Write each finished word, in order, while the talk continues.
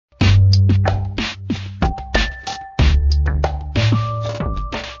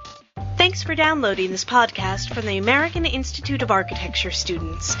Thanks for downloading this podcast from the American Institute of Architecture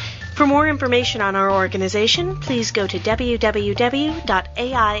students. For more information on our organization, please go to www.aias.org.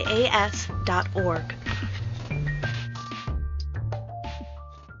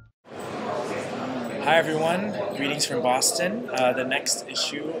 Hi everyone, greetings from Boston. The next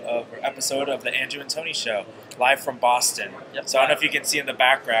episode of the Andrew and Tony Show, live from Boston. Yep. So I don't know if you can see in the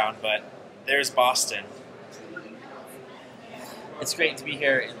background, but there's Boston. It's great to be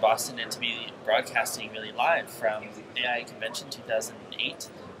here in Boston and to be broadcasting really live from AIA Convention 2008,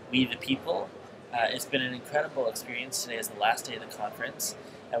 We the People. It's been an incredible experience. Today is the last day of the conference,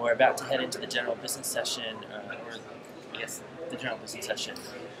 and we're about to head into the general business session, the general business session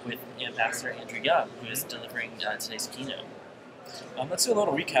with Ambassador Andrew Young, who is delivering today's keynote. Let's do a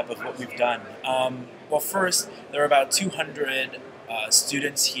little recap of what we've done. Well, first, there are about 200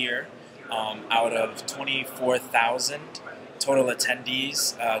 students here out of 24,000 total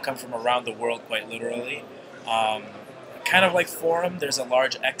attendees, come from around the world, quite literally. Kind of like Forum, there's a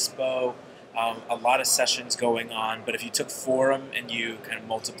large expo, a lot of sessions going on, but if you took Forum and you kind of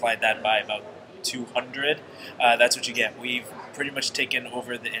multiplied that by about 200, that's what you get. We've pretty much taken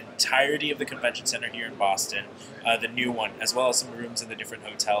over the entirety of the convention center here in Boston, the new one, as well as some rooms in the different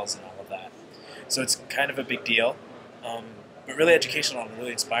hotels and all of that. So it's kind of a big deal, but really educational and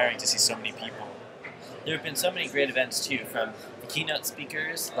really inspiring to see so many people. There have been so many great events too, from the keynote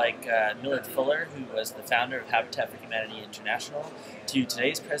speakers like Millard Fuller, who was the founder of Habitat for Humanity International, to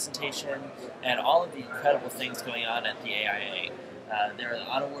today's presentation and all of the incredible things going on at the AIA. There are the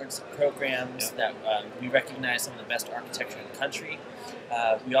Honor Awards programs that we recognize some of the best architecture in the country.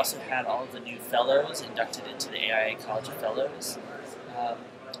 We also had all of the new fellows inducted into the AIA College of Fellows.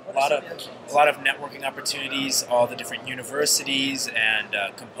 A lot of networking opportunities. All the different universities and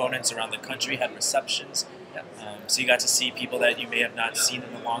components around the country had receptions. Yep. So you got to see people that you may have not seen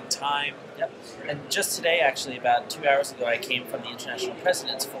in a long time. Yep. And just today, actually, about 2 hours ago, I came from the International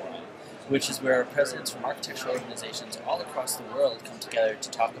Presidents Forum, which is where presidents from architectural organizations all across the world come together to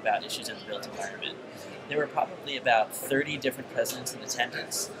talk about issues of the built environment. There were probably about 30 different presidents in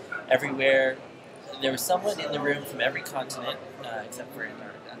attendance. Everywhere, there was someone in the room from every continent, except for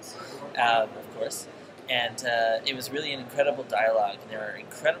Antarctica, of course. And it was really an incredible dialogue. There are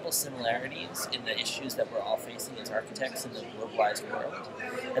incredible similarities in the issues that we're all facing as architects in the globalized world.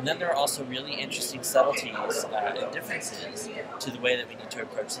 And then there are also really interesting subtleties and differences to the way that we need to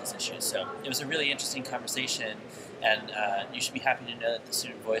approach these issues. So it was a really interesting conversation, and you should be happy to know that the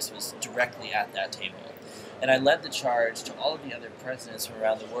student voice was directly at that table. And I led the charge to all of the other presidents from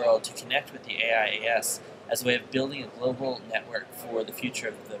around the world to connect with the AIAS as a way of building a global network for the future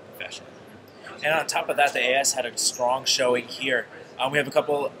of the profession. And on top of that, the AIAS had a strong showing here. We have a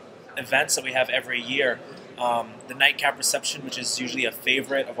couple events that we have every year. The nightcap reception, which is usually a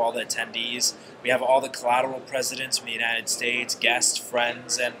favorite of all the attendees. We have all the collateral presidents from the United States, guests,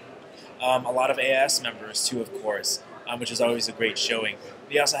 friends, and a lot of AIAS members too, of course, which is always a great showing.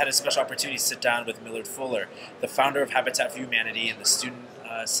 We also had a special opportunity to sit down with Millard Fuller, the founder of Habitat for Humanity, in the student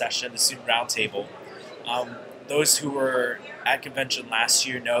session, the student roundtable. Those who were at convention last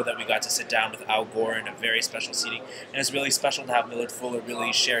year know that we got to sit down with Al Gore in a very special seating, and it's really special to have Millard Fuller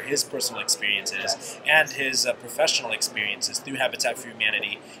really share his personal experiences and his professional experiences through Habitat for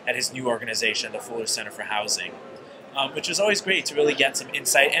Humanity at his new organization, the Fuller Center for Housing, which is always great to really get some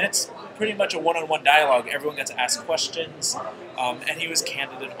insight, and it's pretty much a one-on-one dialogue. Everyone got to ask questions, and he was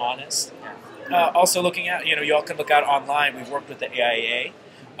candid and honest. Also looking at, you all can look out online, we've worked with the AIA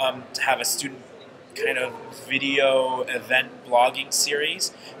to have a student kind of video event blogging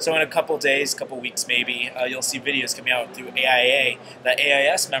series. So in a couple days, couple weeks maybe, you'll see videos coming out through AIA that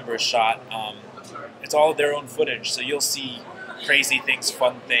AIS members shot. It's all their own footage, so you'll see crazy things,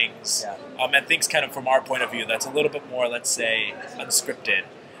 fun things, and things kind of from our point of view that's a little bit more, let's say, unscripted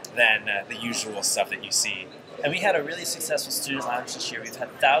than the usual stuff that you see. And we had a really successful student lounge this year. We've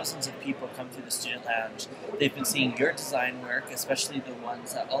had thousands of people come through the student lounge. They've been seeing your design work, especially the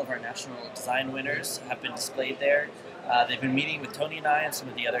ones that all of our national design winners have been displayed there. They've been meeting with Tony and I and some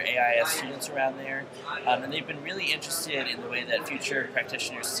of the other AIS students around there. And they've been really interested in the way that future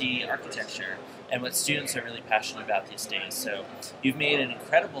practitioners see architecture and what students are really passionate about these days. So you've made an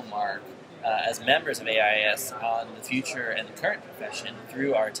incredible mark as members of AIAS on the future and the current profession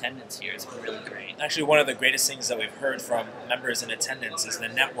through our attendance here. It's been really great. Actually, one of the greatest things that we've heard from members in attendance is the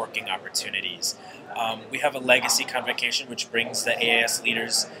networking opportunities. We have a legacy convocation which brings the AIAS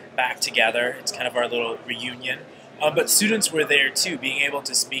leaders back together. It's kind of our little reunion. But students were there too, being able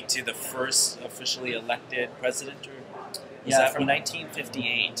to speak to the first officially elected president. Yeah, from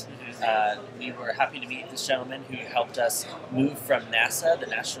 1958. We were happy to meet this gentleman who helped us move from NASA, the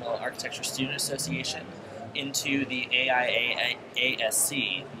National Architecture Student Association, into the AIASC,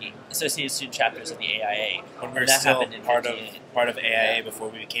 the Associated Student Chapters of the AIA. When we were still part of AIA before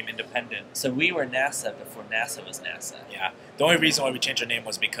we became independent. So we were NASA before NASA was NASA. Yeah. The only reason why we changed our name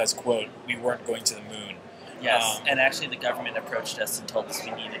was because, quote, we weren't going to the moon. Yes, and actually the government approached us and told us we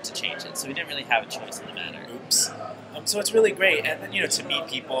needed to change it, so we didn't really have a choice in the matter. Oops. So it's really great, and then, to meet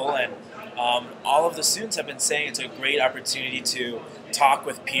people, and all of the students have been saying it's a great opportunity to talk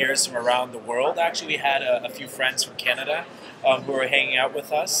with peers from around the world. Actually, we had a few friends from Canada who were hanging out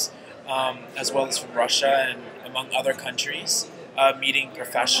with us, as well as from Russia and among other countries, meeting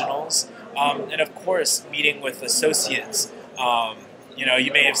professionals, and of course meeting with associates.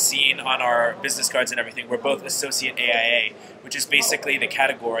 You may have seen on our business cards and everything, we're both Associate AIA, which is basically the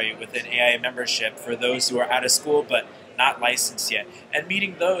category within AIA membership for those who are out of school but not licensed yet. And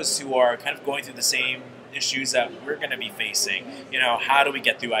meeting those who are kind of going through the same issues that we're going to be facing. How do we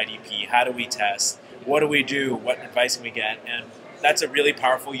get through IDP? How do we test? What do we do? What advice can we get? And that's a really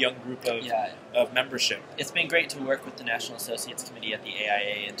powerful young group of membership. It's been great to work with the National Associates Committee at the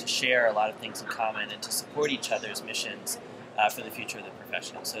AIA and to share a lot of things in common and to support each other's missions for the future of the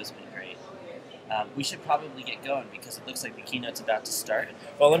profession. So it's been great. We should probably get going because it looks like the keynote's about to start.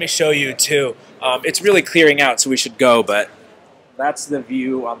 Well, let me show you too. It's really clearing out, so we should go, but that's the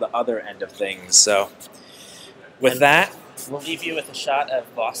view on the other end of things. So with that, we'll leave you with a shot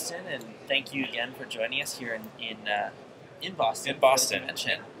of Boston, and thank you again for joining us here in Boston. In Boston.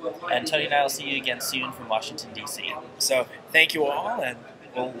 Convention. And Tony and I will see you again soon from Washington, D.C. So thank you all, and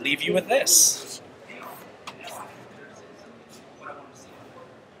we'll leave you with this.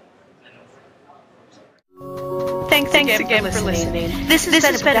 Thanks again for listening. This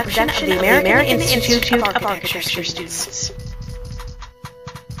has been a production of the American Institute of Architecture Students.